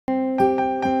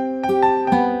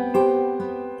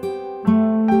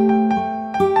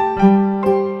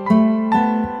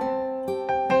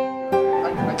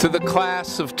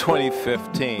Class of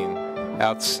 2015,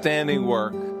 outstanding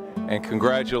work and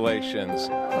congratulations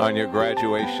on your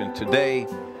graduation today,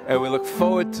 and we look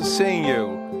forward to seeing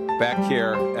you back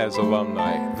here as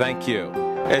alumni. Thank you.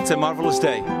 It's a marvelous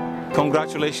day.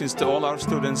 Congratulations to all our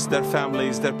students, their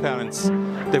families, their parents.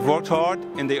 They've worked hard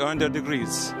and they earned their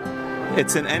degrees.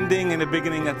 It's an ending and a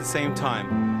beginning at the same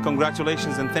time.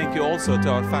 Congratulations, and thank you also to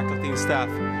our faculty and staff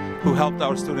who helped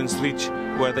our students reach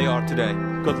where they are today.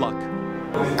 Good luck.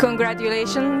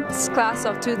 Congratulations, class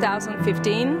of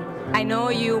 2015. I know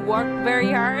you worked very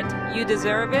hard, you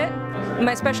deserve it.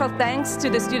 My special thanks to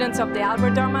the students of the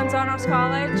Albert Dormans Honors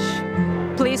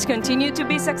College. Please continue to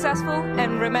be successful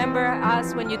and remember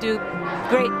us when you do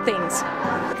great things.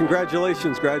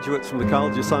 Congratulations, graduates from the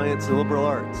College of Science and Liberal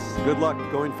Arts. Good luck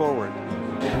going forward.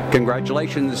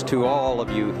 Congratulations to all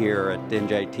of you here at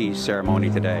NJIT's ceremony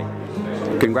today.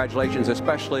 Congratulations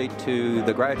especially to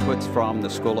the graduates from the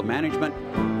School of Management.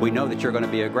 We know that you're going to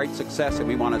be a great success and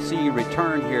we want to see you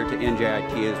return here to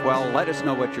NJIT as well. Let us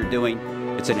know what you're doing.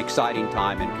 It's an exciting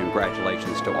time, and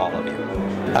congratulations to all of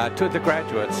you. To the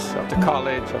graduates of the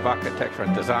College of Architecture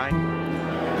and Design,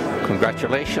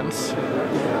 congratulations.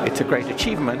 It's a great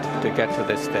achievement to get to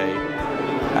this day.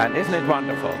 And isn't it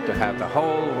wonderful to have the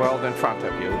whole world in front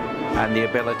of you and the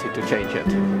ability to change it?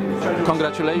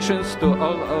 Congratulations to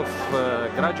all of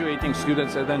graduating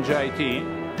students at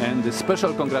NJIT, and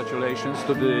special congratulations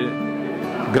to the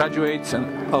graduates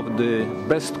of the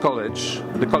best college,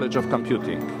 the College of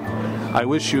Computing. I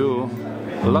wish you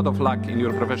a lot of luck in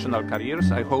your professional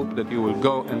careers. I hope that you will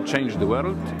go and change the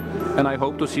world, and I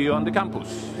hope to see you on the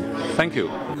campus. Thank you.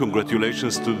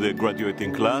 Congratulations to the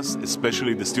graduating class,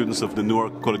 especially the students of the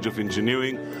Newark College of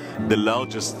Engineering, the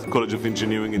largest college of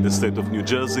engineering in the state of New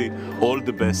Jersey. All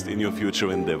the best in your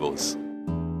future endeavors.